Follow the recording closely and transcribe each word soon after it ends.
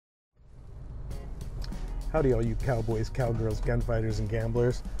Howdy all you cowboys, cowgirls, gunfighters, and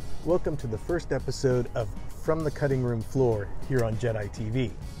gamblers. Welcome to the first episode of From the Cutting Room Floor here on Jedi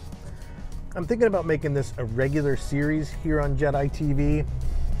TV. I'm thinking about making this a regular series here on Jedi TV.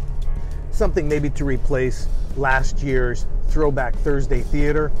 Something maybe to replace last year's Throwback Thursday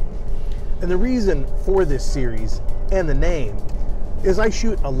Theater. And the reason for this series and the name is I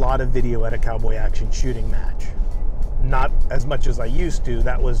shoot a lot of video at a cowboy action shooting match. Not as much as I used to,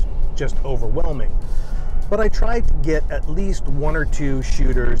 that was just overwhelming. But I tried to get at least one or two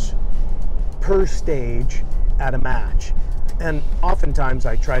shooters per stage at a match. And oftentimes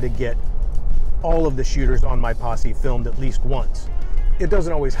I try to get all of the shooters on my posse filmed at least once. It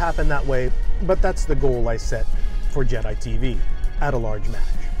doesn't always happen that way, but that's the goal I set for Jedi TV at a large match.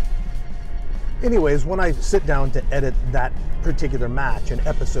 Anyways, when I sit down to edit that particular match, an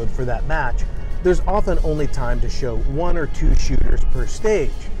episode for that match, there's often only time to show one or two shooters per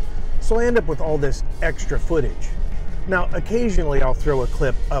stage. So I end up with all this extra footage. Now, occasionally I'll throw a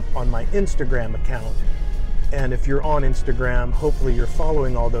clip up on my Instagram account. And if you're on Instagram, hopefully you're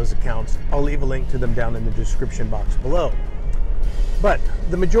following all those accounts. I'll leave a link to them down in the description box below. But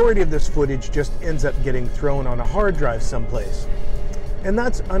the majority of this footage just ends up getting thrown on a hard drive someplace. And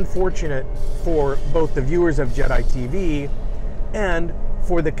that's unfortunate for both the viewers of Jedi TV and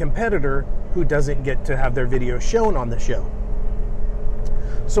for the competitor who doesn't get to have their video shown on the show.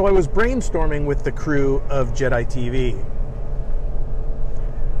 So I was brainstorming with the crew of Jedi TV,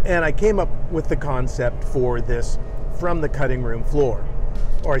 and I came up with the concept for this From the Cutting Room Floor.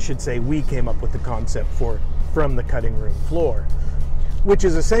 Or I should say, we came up with the concept for From the Cutting Room Floor, which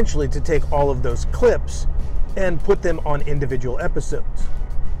is essentially to take all of those clips and put them on individual episodes.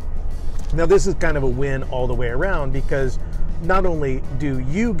 Now this is kind of a win all the way around, because not only do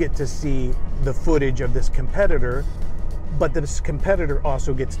you get to see the footage of this competitor, but this competitor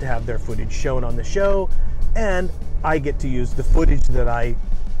also gets to have their footage shown on the show, and I get to use the footage that I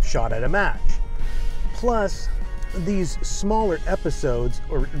shot at a match. Plus, these smaller episodes,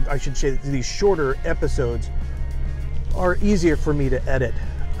 or I should say these shorter episodes, are easier for me to edit,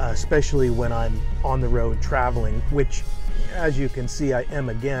 especially when I'm on the road traveling, which, as you can see, I am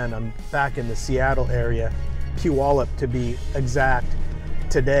again. I'm back in the Seattle area, Puyallup to be exact,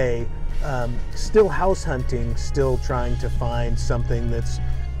 today. Still house hunting, still trying to find something that's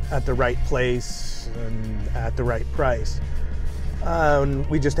at the right place and at the right price.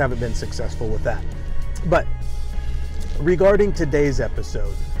 We just haven't been successful with that. But regarding today's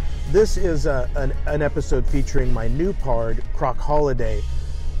episode, this is an episode featuring my new pard, Croc Holiday,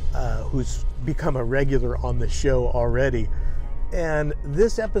 who's become a regular on the show already. And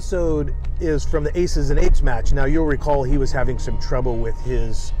this episode is from the Aces and Eights match. Now you'll recall he was having some trouble with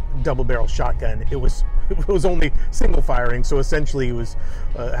his double barrel shotgun. It was only single firing, so essentially he was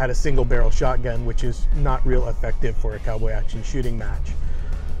had a single barrel shotgun, which is not real effective for a cowboy action shooting match.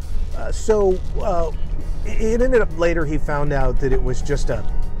 It ended up later he found out that it was just a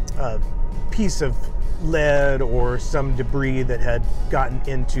piece of lead or some debris that had gotten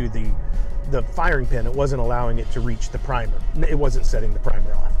into the firing pin. It wasn't allowing it to reach the primer. It wasn't setting the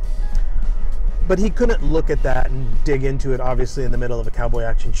primer off. But he couldn't look at that and dig into it, obviously, in the middle of a cowboy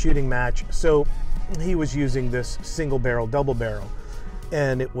action shooting match. So he was using this single barrel, double barrel,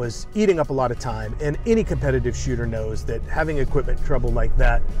 and it was eating up a lot of time. And any competitive shooter knows that having equipment trouble like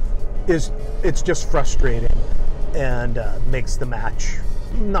that it's just frustrating and makes the match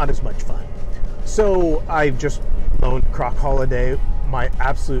not as much fun. So I just loaned Croc Holiday my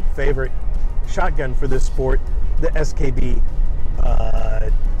absolute favorite shotgun for this sport, the SKB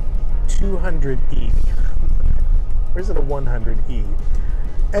 200E. Or is it a 100E?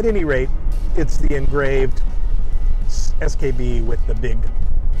 At any rate, it's the engraved SKB with the big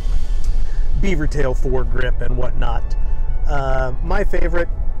beaver tail foregrip and whatnot. My favorite,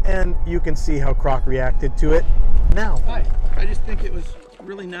 and you can see how Croc reacted to it now. Hi. I just think it was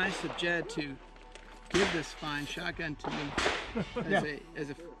really nice of Jed to give this fine shotgun to me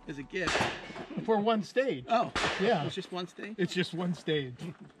as a gift. For one stage. Oh, yeah. It's just one stage? It's just one stage.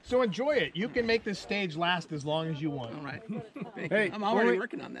 So enjoy it. You can make this stage last as long as you want. All right. Hey, I'm already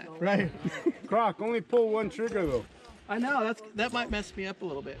working on that. Right. Croc, only pull one trigger though. I know, that might mess me up a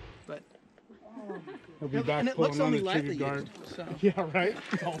little bit, but He'll be back and it looks pulling on only the lightly trigger guard. used, so. Yeah, right?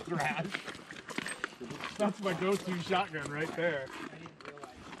 It's all thrash. That's my go-to shotgun right there.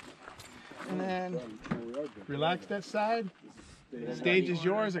 And then Relax that side. Stage is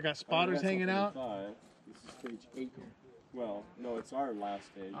yours. I got spotters hanging out. This is stage 8. Well, no, it's our last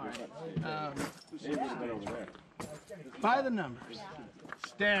stage. all We're right. not stage 8. Stage's been over there. By the numbers.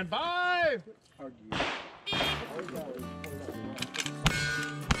 Stand by!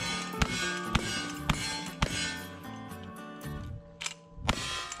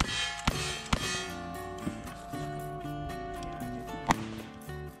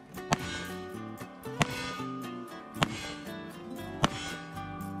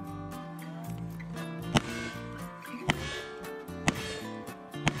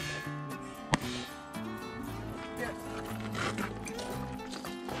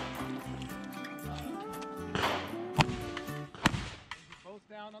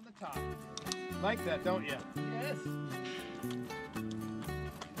 down on the top. Like that, don't you? Yes.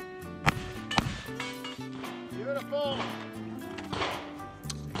 Beautiful.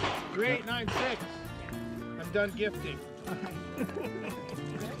 3896. I'm done gifting.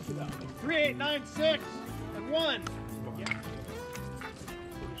 3896 and 1.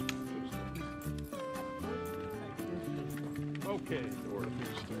 Okay.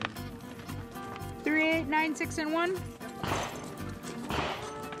 3896 and 1.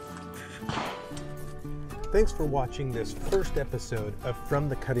 Thanks for watching this first episode of From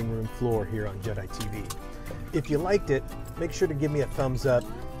the Cutting Room Floor here on Jedi TV. If you liked it, make sure to give me a thumbs up,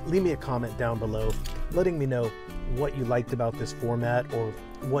 leave me a comment down below, letting me know what you liked about this format or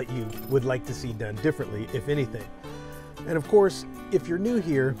what you would like to see done differently, if anything. And of course, if you're new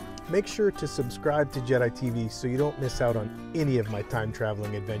here, make sure to subscribe to Jedi TV so you don't miss out on any of my time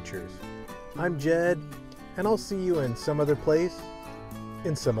traveling adventures. I'm Jed, and I'll see you in some other place,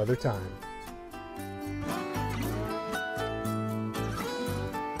 in some other time.